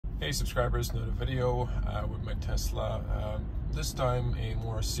Hey subscribers, another video with my Tesla. This time a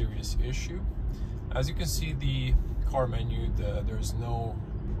more serious issue. As you can see, the car menu, there's no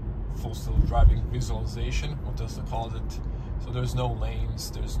full still driving visualization, what Tesla calls it. So there's no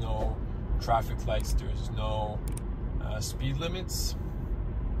lanes, there's no traffic lights, there's no speed limits.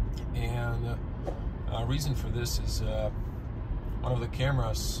 And reason for this is one of the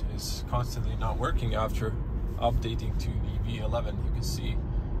cameras is constantly not working after updating to the V11. You can see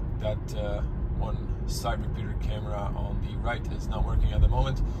that one side repeater camera on the right is not working at the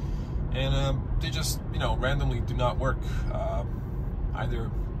moment, and they just randomly do not work,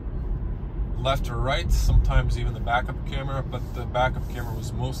 either left or right, sometimes even the backup camera, but the backup camera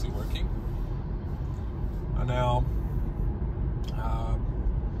was mostly working. Now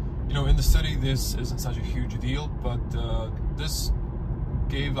in the city this isn't such a huge deal, but this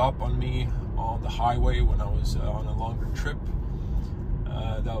gave up on me on the highway when I was on a longer trip.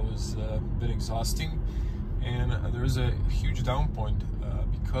 That was a bit exhausting, and there's a huge down point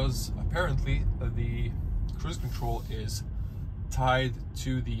because apparently the cruise control is tied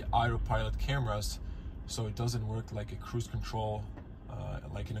to the autopilot cameras, so it doesn't work like a cruise control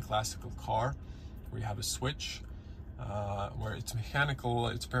like in a classical car where you have a switch where it's mechanical.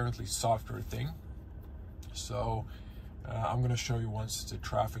 It's apparently a software thing. So I'm going to show you, once the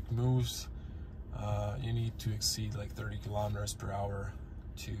traffic moves, you need to exceed like 30 kilometers per hour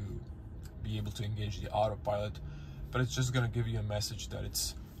to be able to engage the autopilot, but it's just going to give you a message that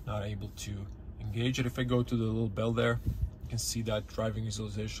it's not able to engage it. If I go to the little bell there, you can see that driving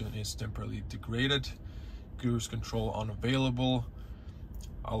visualization is temporarily degraded, cruise control unavailable,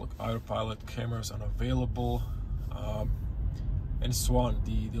 autopilot cameras unavailable, and so on.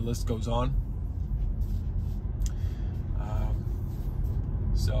 The list goes on.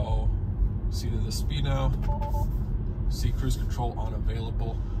 So see the speed now, see cruise control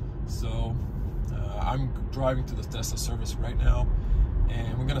unavailable. So I'm driving to the Tesla service right now,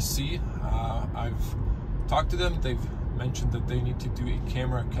 and we're gonna see. I've talked to them. They've mentioned that they need to do a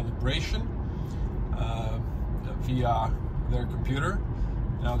camera calibration via their computer.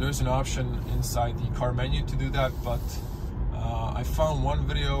 Now there's an option inside the car menu to do that, but I found one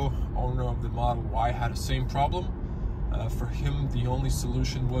video, owner of the Model Y had the same problem. For him, the only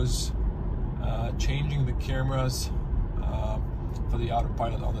solution was changing the cameras for the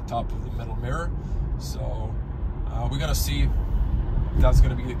autopilot on the top of the middle mirror. So we're gonna see if that's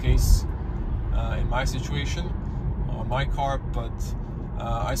gonna be the case in my situation on my car, but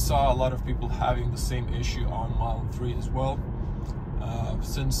I saw a lot of people having the same issue on Model 3 as well.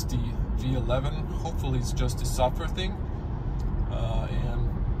 Since the V11, hopefully it's just a software thing, and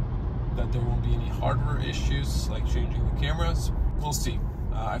that there won't be any hardware issues like changing the cameras. We'll see.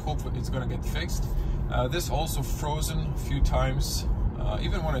 I hope it's gonna get fixed. This also frozen a few times.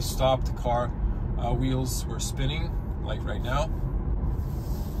 Even when I stopped the car, wheels were spinning like right now,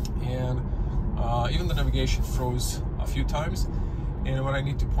 and even the navigation froze a few times. And what I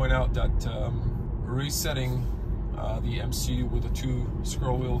need to point out, that resetting the MCU with the two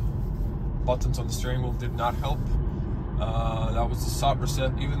scroll wheel buttons on the steering wheel did not help. That was the soft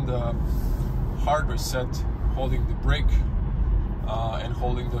reset. Even the hard reset, holding the brake and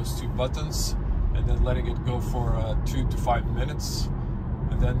holding those two buttons and then letting it go for 2 to 5 minutes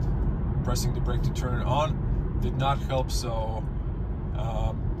and then pressing the brake to turn it on, did not help. So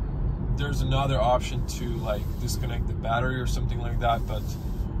there's another option to like disconnect the battery or something like that, but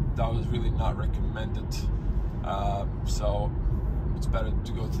that was really not recommended. So it's better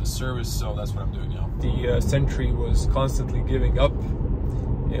to go to the service, so that's what I'm doing now. The Sentry was constantly giving up.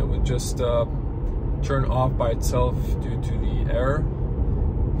 It would just turn off by itself due to the error,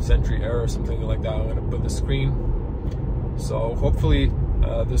 Sentry error or something like that. I'm going to put the screen, so hopefully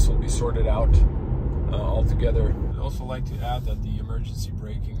this will be sorted out altogether. I'd also like to add that the emergency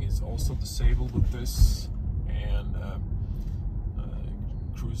braking is also disabled with this, and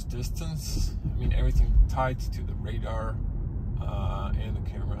cruise distance. I mean, everything tied to the radar and the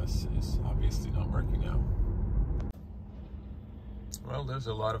cameras is obviously not working now. Well, there's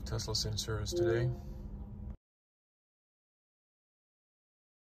a lot of Teslas in service today.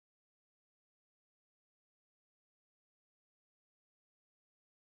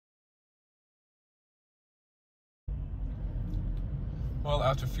 Well,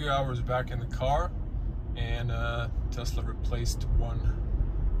 after a few hours back in the car, and Tesla replaced one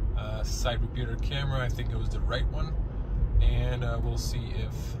side repeater camera. I think it was the right one, and we'll see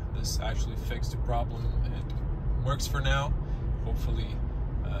if this actually fixed the problem. It works for now. Hopefully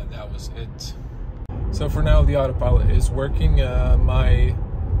that was it. So for now the autopilot is working. My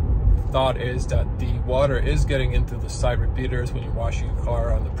thought is that the water is getting into the side repeaters when you're washing your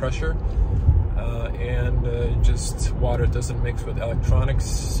car on the pressure, and just water doesn't mix with electronics.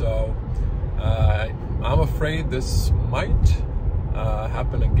 So I'm afraid this might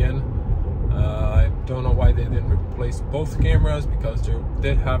happen again. I don't know why they didn't replace both cameras, because they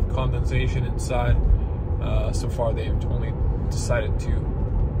did have condensation inside. So far they've only decided to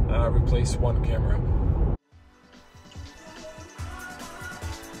replace one camera.